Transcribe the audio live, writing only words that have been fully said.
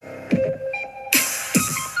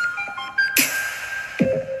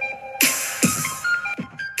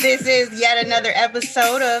This is yet another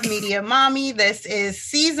episode of Media Mommy. This is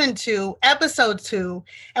season 2, episode 2,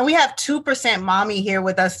 and we have 2% Mommy here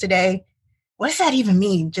with us today. What does that even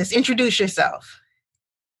mean? Just introduce yourself.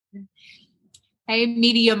 Hey,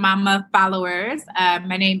 Media Mama followers.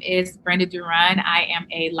 My name is Brenda Duran. I am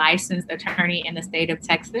a licensed attorney in the state of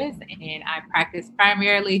Texas, and I practice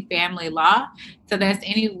primarily family law. So that's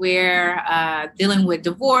anywhere dealing with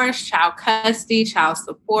divorce, child custody, child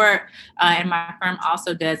support, and my firm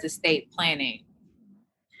also does estate planning.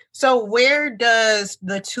 So where does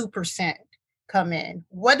the 2% come in?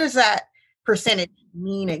 What does that percentage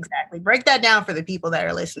mean exactly? Break that down for the people that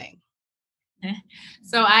are listening.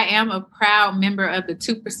 So I am a proud member of the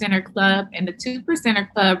 2%er Club, and the 2%er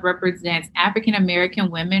Club represents African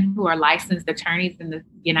American women who are licensed attorneys in the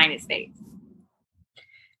United States.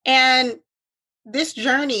 And this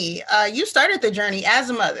journey, you started the journey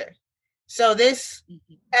as a mother. So this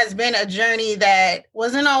has been a journey that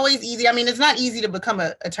wasn't always easy. I mean, it's not easy to become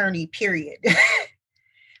an attorney, period.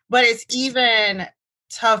 But it's even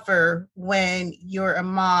tougher when you're a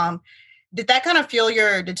mom. Did that kind of fuel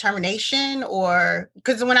your determination? Or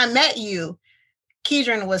because when I met you,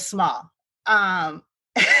 Keedron was small.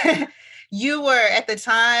 You were at the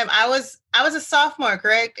time, I was a sophomore,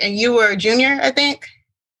 correct? And you were a junior, I think.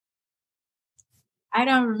 I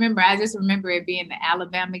don't remember. I just remember it being the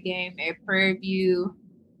Alabama game at Prairie View.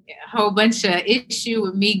 A whole bunch of issue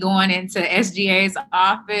with me going into SGA's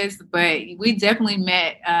office, but we definitely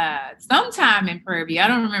met sometime in Prairie View. I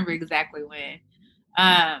don't remember exactly when.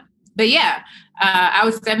 But yeah, I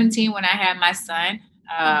was 17 when I had my son.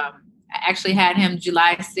 I actually had him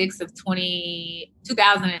July 6th of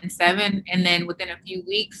 2007. And then within a few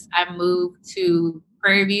weeks, I moved to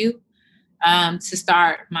Prairie View to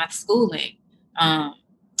start my schooling.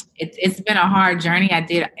 It's been a hard journey. I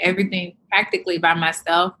did everything practically by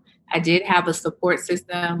myself. I did have a support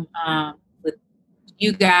system with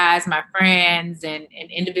you guys, my friends, and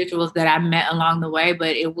individuals that I met along the way,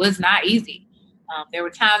 but it was not easy. There were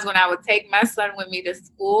times when I would take my son with me to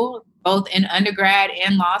school, both in undergrad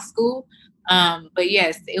and law school. But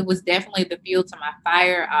yes, it was definitely the fuel to my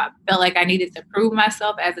fire. I felt like I needed to prove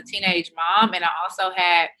myself as a teenage mom. And I also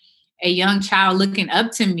had a young child looking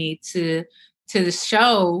up to me to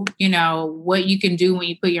show, what you can do when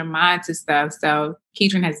you put your mind to stuff. So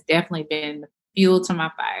Keedron has definitely been the fuel to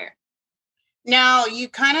my fire. Now, I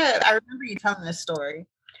remember you telling this story,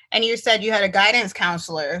 and you said you had a guidance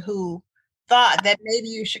counselor who thought that maybe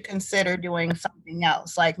you should consider doing something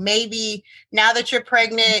else. Like maybe now that you're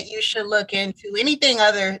pregnant, you should look into anything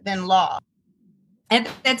other than law. At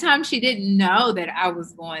that time, she didn't know that I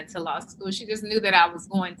was going to law school. She just knew that I was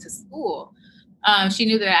going to school. She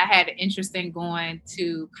knew that I had an interest in going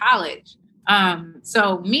to college.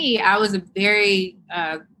 So me, I was a very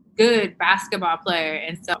good basketball player.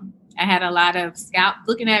 And so I had a lot of scouts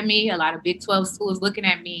looking at me, a lot of Big 12 schools looking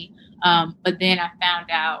at me. But then I found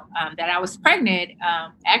out that I was pregnant,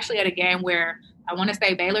 actually at a game where I want to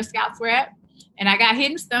say Baylor scouts were at. And I got hit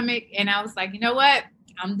in the stomach. And I was like, you know what?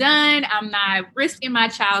 I'm done. I'm not risking my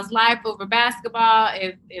child's life over basketball.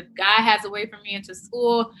 If God has a way for me into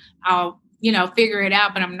school, I'll figure it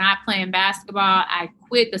out, but I'm not playing basketball. I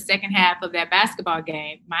quit the second half of that basketball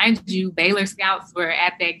game. Mind you, Baylor scouts were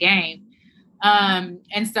at that game.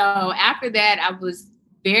 And so after that, I was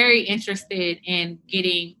very interested in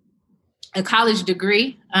getting a college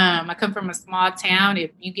degree. I come from a small town.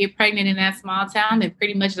 If you get pregnant in that small town, then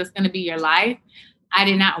pretty much that's going to be your life. I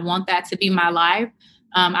did not want that to be my life.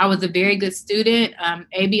 I was a very good student,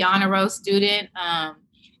 AB honor roll student.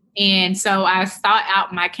 And so I sought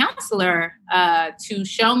out my counselor to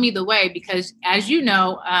show me the way, because as you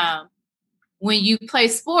know, when you play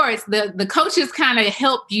sports, the coaches kind of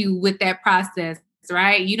help you with that process,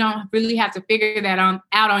 right? You don't really have to figure that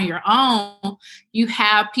out on your own. You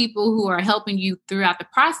have people who are helping you throughout the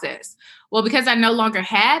process. Well, because I no longer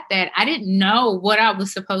had that, I didn't know what I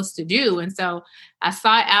was supposed to do. And so I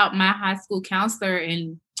sought out my high school counselor,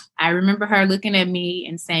 and I remember her looking at me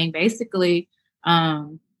and saying, basically,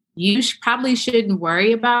 you probably shouldn't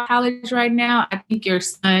worry about college right now. I think your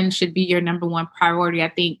son should be your number one priority. I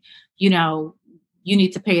think, you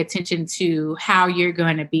need to pay attention to how you're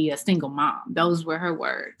going to be a single mom. Those were her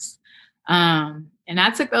words. And I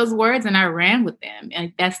took those words and I ran with them.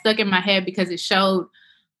 And that stuck in my head because it showed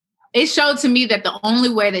to me that the only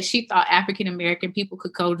way that she thought African-American people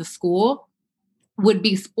could go to school would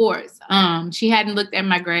be sports. She hadn't looked at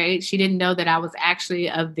my grades. She didn't know that I was actually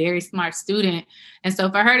a very smart student. And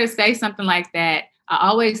so for her to say something like that, I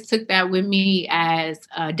always took that with me as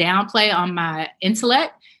a downplay on my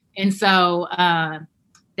intellect. And so that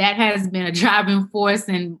has been a driving force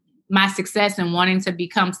in my success and wanting to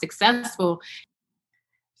become successful.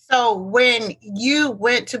 So when you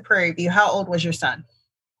went to Prairie View, how old was your son?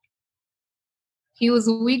 He was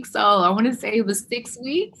weeks old. I want to say it was 6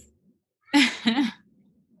 weeks.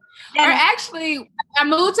 Or actually, I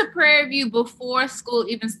moved to Prairie View before school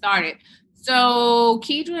even started. So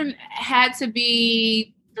Keedron had to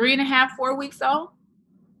be 3.5, 4 weeks old.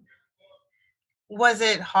 Was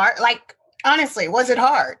it hard? Like, honestly, was it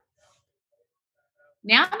hard?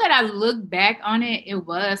 Now that I look back on it, it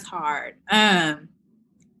was hard.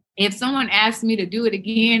 If someone asked me to do it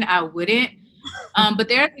again, I wouldn't. But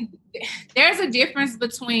there's a difference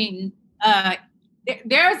between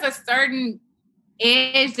there's a certain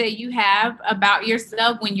edge that you have about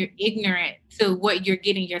yourself when you're ignorant to what you're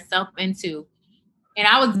getting yourself into. And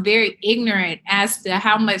I was very ignorant as to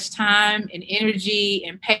how much time and energy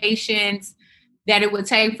and patience that it would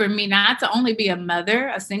take for me not to only be a mother,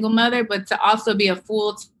 a single mother, but to also be a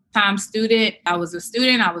full-time student. I was a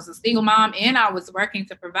student, I was a single mom, and I was working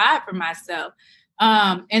to provide for myself.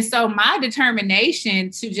 And so my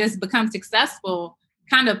determination to just become successful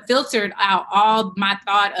kind of filtered out all my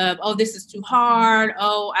thought of, oh, this is too hard.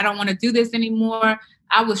 Oh, I don't want to do this anymore.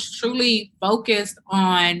 I was truly focused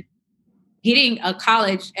on getting a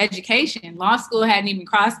college education. Law school hadn't even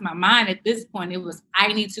crossed my mind at this point. It was,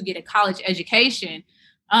 I need to get a college education.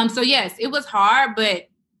 So yes, it was hard, but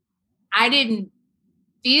I didn't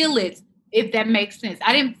feel it, if that makes sense.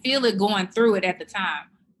 I didn't feel it going through it at the time.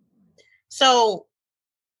 So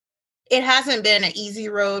it hasn't been an easy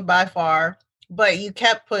road by far, but you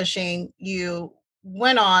kept pushing. You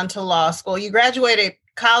went on to law school. You graduated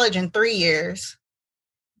college in 3 years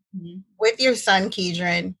with your son,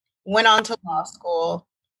 Keedron, went on to law school,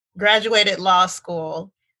 graduated law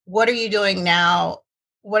school. What are you doing now?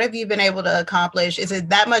 What have you been able to accomplish? Is it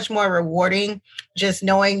that much more rewarding just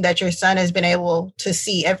knowing that your son has been able to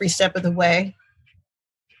see every step of the way?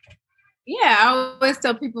 Yeah, I always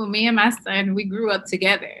tell people, me and my son, we grew up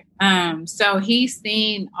together. So he's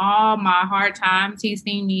seen all my hard times. He's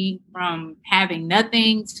seen me from having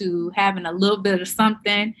nothing to having a little bit of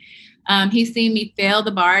something. He's seen me fail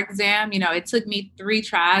the bar exam. You know, it took me 3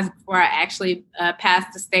 tries before I actually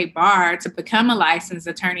passed the state bar to become a licensed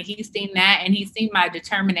attorney. He's seen that, and he's seen my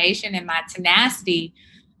determination and my tenacity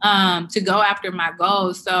to go after my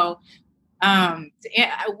goals. So I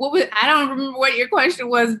don't remember what your question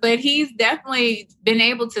was, but he's definitely been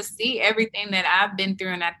able to see everything that I've been through.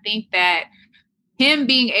 And I think that him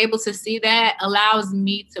being able to see that allows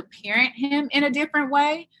me to parent him in a different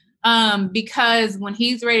way. Because when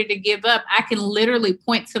he's ready to give up, I can literally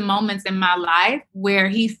point to moments in my life where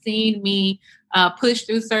he's seen me push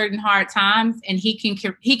through certain hard times, and he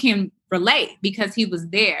can relate because he was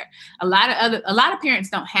there. A lot of parents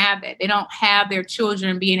don't have that. They don't have their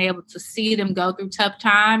children being able to see them go through tough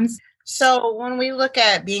times. So when we look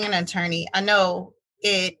at being an attorney, I know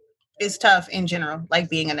it is tough in general, like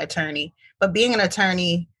being an attorney, but being an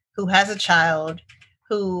attorney who has a child,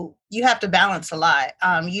 who you have to balance a lot.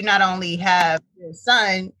 You not only have your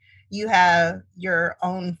son, you have your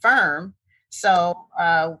own firm. So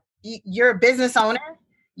you're a business owner.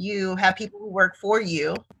 You have people who work for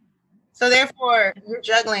you. So therefore, you're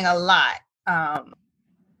juggling a lot.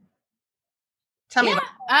 Tell me.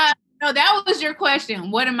 No, that was your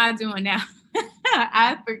question. What am I doing now?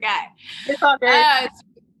 I forgot. It's all good.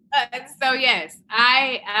 So yes,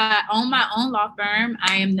 I own my own law firm.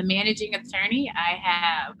 I am the managing attorney. I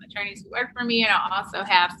have attorneys who work for me, and I also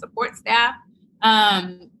have support staff.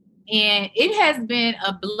 And it has been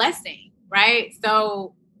a blessing, right?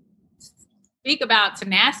 So speak about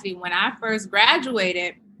tenacity. When I first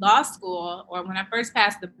graduated law school, or when I first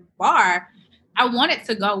passed the bar, I wanted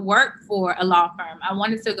to go work for a law firm. I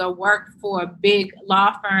wanted to go work for a big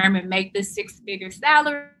law firm and make this 6-figure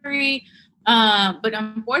salary. But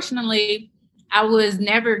unfortunately, I was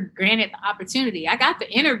never granted the opportunity. I got the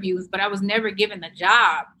interviews, but I was never given the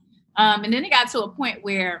job. And then it got to a point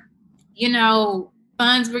where,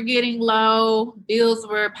 funds were getting low, bills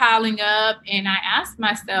were piling up. And I asked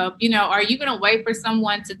myself, are you going to wait for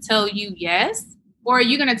someone to tell you yes? Or are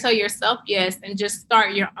you going to tell yourself yes and just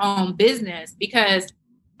start your own business? Because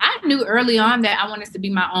I knew early on that I wanted to be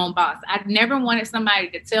my own boss. I never wanted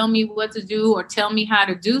somebody to tell me what to do or tell me how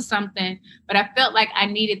to do something, but I felt like I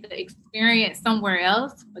needed the experience somewhere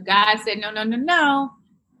else. But God said, no,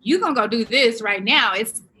 you're going to go do this right now.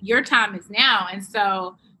 It's your time is now. And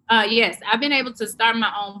so, yes, I've been able to start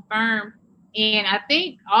my own firm. And I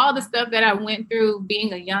think all the stuff that I went through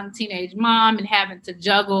being a young teenage mom and having to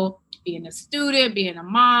juggle being a student, being a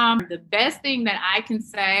mom, the best thing that I can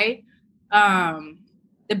say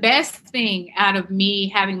the best thing out of me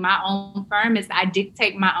having my own firm is I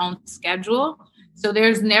dictate my own schedule. So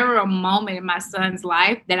there's never a moment in my son's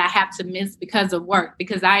life that I have to miss because of work,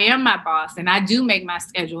 because I am my boss and I do make my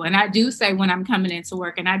schedule. And I do say when I'm coming into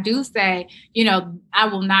work, and I do say, I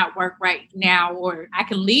will not work right now, or I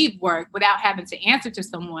can leave work without having to answer to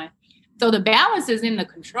someone. So the balance is in the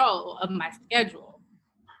control of my schedule.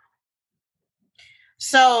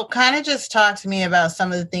 So kind of just talk to me about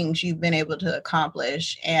some of the things you've been able to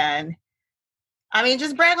accomplish. And I mean,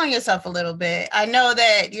 just brag on yourself a little bit. I know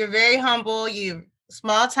that you're very humble. You're a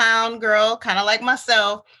small town girl, kind of like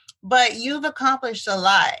myself, but you've accomplished a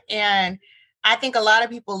lot. And I think a lot of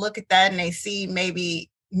people look at that and they see maybe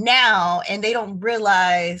now, and they don't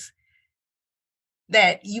realize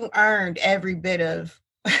that you earned every bit of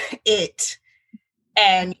it.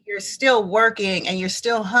 And you're still working, and you're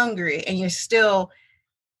still hungry, and you're still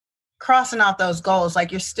crossing off those goals. Like,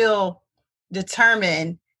 you're still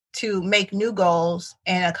determined to make new goals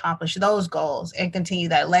and accomplish those goals and continue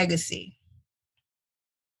that legacy.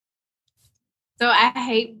 So I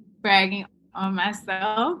hate bragging on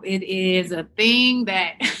myself. It is a thing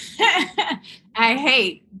that I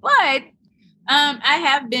hate, but I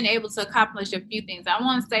have been able to accomplish a few things. I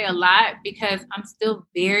won't say a lot because I'm still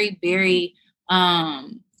very, very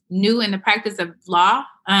new in the practice of law.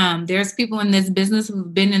 There's people in this business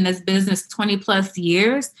who've been in this business 20 plus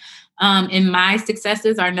years. And my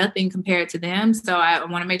successes are nothing compared to them. So I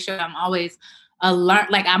want to make sure I'm always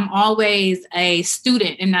I'm always a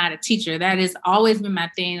student and not a teacher. That has always been my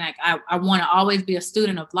thing. Like I want to always be a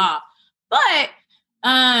student of law. But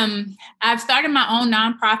I've started my own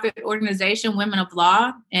nonprofit organization, Women of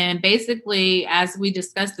Law. And basically, as we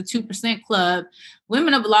discussed, the 2% Club,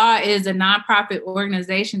 Women of Law is a nonprofit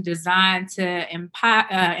organization designed to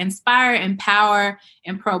inspire, empower,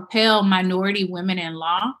 and propel minority women in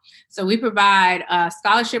law. So we provide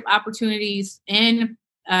scholarship opportunities and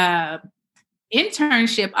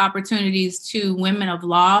internship opportunities to women of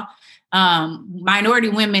law, minority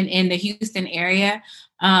women in the Houston area.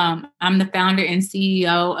 I'm the founder and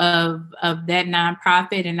CEO of that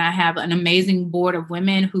nonprofit, and I have an amazing board of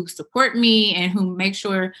women who support me and who make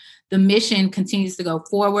sure the mission continues to go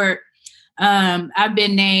forward. I've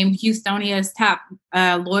been named Houstonia's top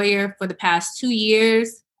lawyer for the past 2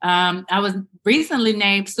 years. I was recently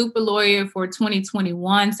named super lawyer for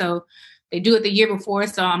 2021. So they do it the year before.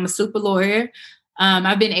 So I'm a super lawyer.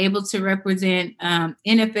 I've been able to represent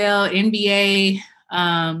NFL, NBA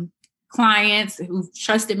clients who've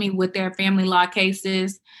trusted me with their family law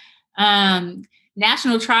cases.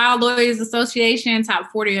 National Trial Lawyers Association, top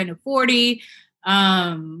 40 under 40.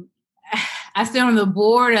 I sit on the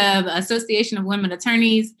board of Association of Women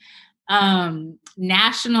Attorneys,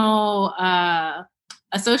 National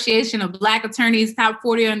Association of Black Attorneys, top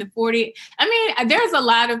 40 under 40. I mean, there's a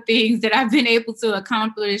lot of things that I've been able to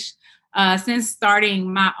accomplish since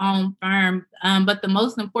starting my own firm. But the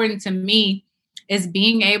most important to me is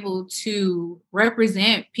being able to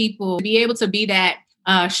represent people, be able to be that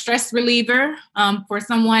stress reliever for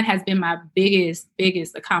someone has been my biggest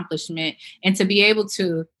accomplishment. And to be able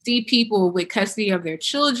to see people with custody of their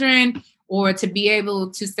children, or to be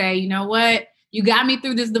able to say, you know what, you got me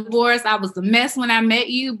through this divorce. I was a mess when I met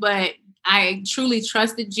you, but I truly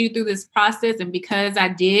trusted you through this process. And because I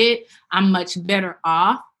did, I'm much better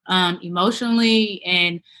off emotionally,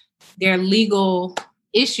 and their legal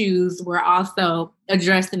issues were also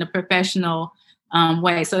addressed in a professional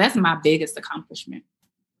way. So that's my biggest accomplishment.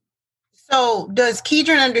 So does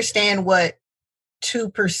Keedron understand what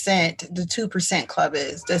 2%, the 2% Club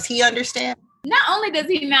is? Does he understand? Not only does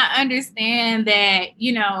he not understand that,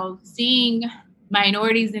 seeing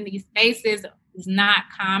minorities in these spaces is not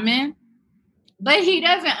common, but he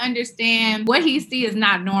doesn't understand what he sees is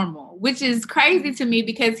not normal, which is crazy to me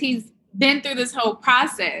because he's been through this whole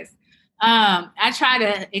process. I try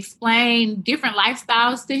to explain different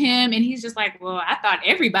lifestyles to him, and he's just like, well, I thought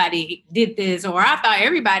everybody did this, or I thought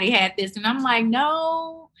everybody had this. And I'm like,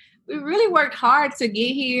 no, we really worked hard to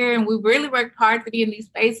get here, and we really worked hard to be in these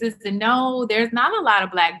spaces. And no, there's not a lot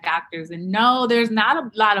of Black doctors, and no, there's not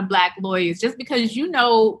a lot of Black lawyers. Just because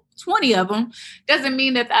 20 of them doesn't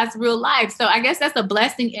mean that that's real life. So I guess that's a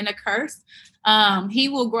blessing and a curse. He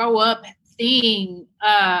will grow up seeing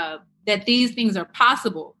that these things are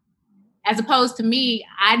possible. As opposed to me,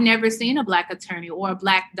 I'd never seen a Black attorney or a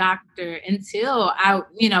Black doctor until I,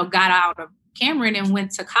 got out of Cameron and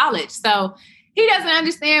went to college. So he doesn't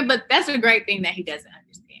understand, but that's a great thing that he doesn't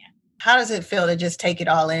understand. How does it feel to just take it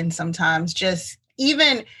all in sometimes? Just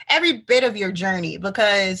even every bit of your journey,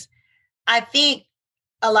 because I think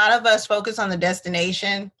a lot of us focus on the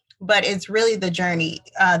destination, but it's really the journey.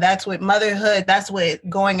 That's with motherhood. That's with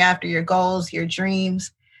going after your goals, your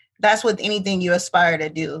dreams. That's with anything you aspire to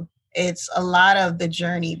do. It's a lot of the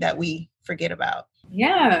journey that we forget about.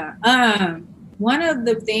 Yeah. One of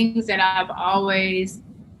the things that I've always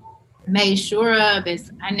made sure of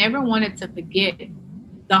is I never wanted to forget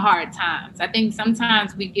the hard times. I think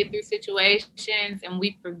sometimes we get through situations and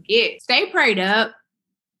we forget. Stay prayed up.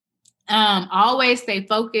 Always stay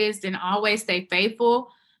focused and always stay faithful.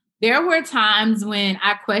 There were times when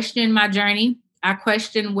I questioned my journey. I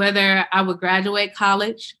questioned whether I would graduate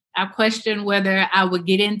college. I questioned whether I would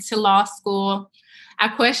get into law school. I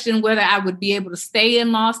questioned whether I would be able to stay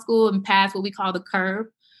in law school and pass what we call the curve.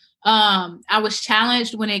 I was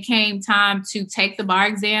challenged when it came time to take the bar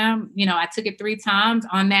exam. You know, I took it 3 times.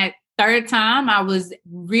 On that 3rd time, I was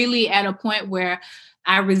really at a point where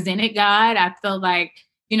I resented God. I felt like,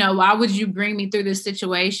 you know, why would you bring me through this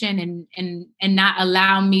situation and not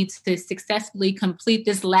allow me to successfully complete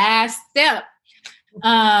this last step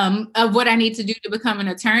of what I need to do to become an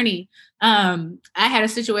attorney? I had a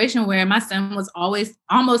situation where my son was always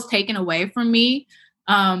almost taken away from me.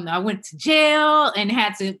 I went to jail and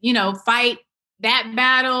had to, you know, fight that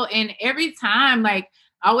battle. And every time, like,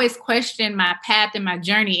 I always questioned my path and my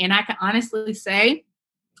journey. And I can honestly say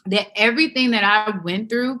that everything that I went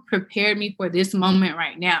through prepared me for this moment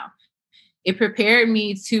right now. It prepared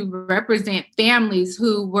me to represent families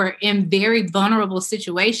who were in very vulnerable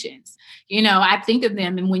situations. You know, I think of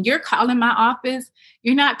them, and when you're calling my office,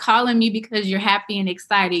 you're not calling me because you're happy and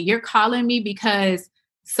excited. You're calling me because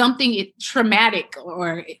something traumatic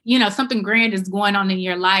or, you know, something grand is going on in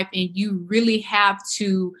your life, and you really have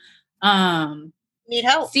to need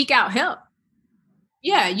help. Seek out help.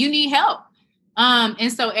 Yeah, you need help.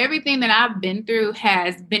 And so everything that I've been through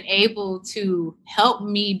has been able to help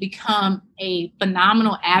me become a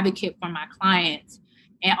phenomenal advocate for my clients.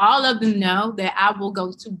 And all of them know that I will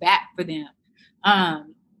go to bat for them.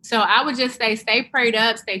 So I would just say, stay prayed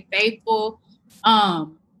up, stay faithful,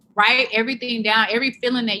 write everything down, every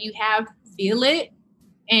feeling that you have, feel it,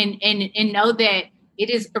 and know that it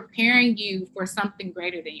is preparing you for something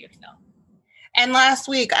greater than yourself. And last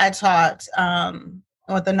week I talked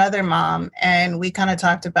with another mom, and we kind of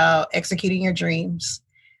talked about executing your dreams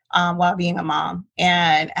while being a mom,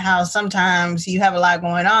 and how sometimes you have a lot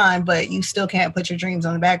going on, but you still can't put your dreams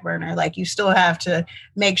on the back burner. Like, you still have to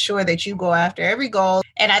make sure that you go after every goal.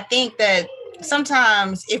 And I think that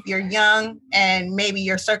sometimes if you're young and maybe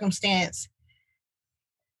your circumstance,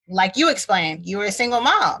 like you explained, you were a single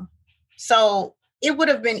mom. So it would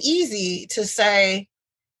have been easy to say,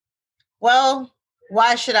 well,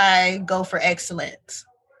 why should I go for excellence?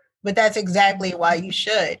 But that's exactly why you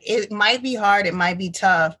should. It might be hard, it might be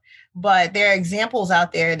tough, but there are examples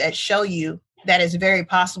out there that show you that it's very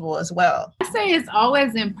possible as well. I say it's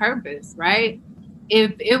always in purpose, right?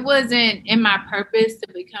 If it wasn't in my purpose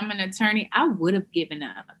to become an attorney, I would have given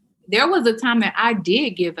up. There was a time that I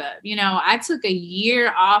did give up. You know, I took a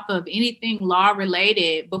year off of anything law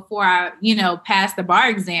related before I, you know, passed the bar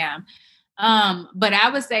exam. But I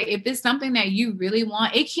would say if it's something that you really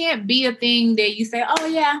want, it can't be a thing that you say, oh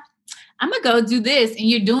yeah, I'm going to go do this. And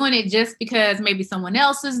you're doing it just because maybe someone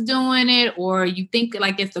else is doing it, or you think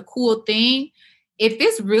like it's a cool thing. If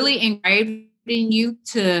it's really engraved in you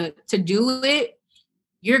to do it,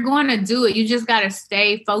 you're going to do it. You just got to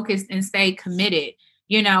stay focused and stay committed.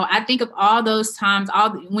 You know, I think of all those times,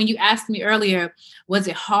 when you asked me earlier, was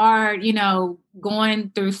it hard, you know,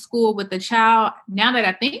 going through school with a child? Now that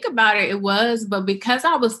I think about it, it was. But because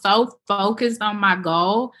I was so focused on my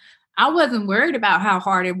goal, I wasn't worried about how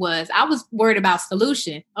hard it was. I was worried about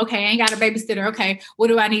solution. Okay, I ain't got a babysitter. Okay, what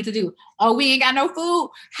do I need to do? Oh, we ain't got no food.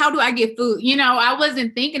 How do I get food? You know, I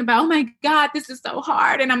wasn't thinking about, oh my God, this is so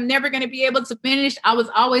hard and I'm never going to be able to finish. I was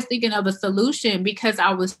always thinking of a solution because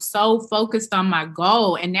I was so focused on my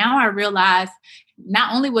goal. And now I realize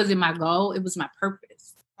not only was it my goal, it was my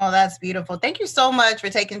purpose. Oh, that's beautiful. Thank you so much for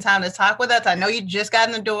taking time to talk with us. I know you just got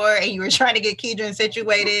in the door and you were trying to get Kedron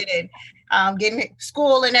situated and getting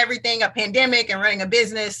school and everything, a pandemic and running a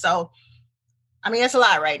business. So, I mean, it's a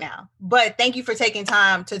lot right now. But thank you for taking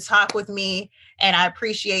time to talk with me, and I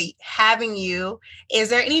appreciate having you. Is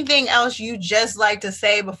there anything else you just like to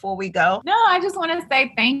say before we go? No, I just want to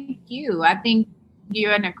say thank you. I think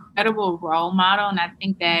you're an incredible role model, and I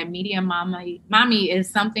think that Media Mommy is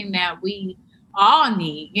something that we all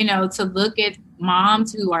need, you know, to look at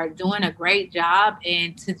moms who are doing a great job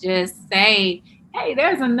and to just say, hey,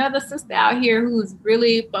 there's another sister out here who's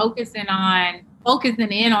really focusing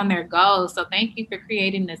in on their goals. So thank you for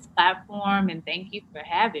creating this platform, and thank you for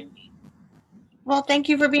having me. Well, thank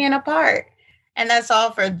you for being a part. And that's all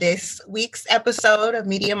for this week's episode of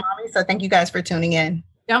Media Mommy. So thank you guys for tuning in.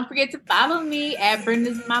 Don't forget to follow me at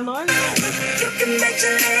Brenda's My Lawyer.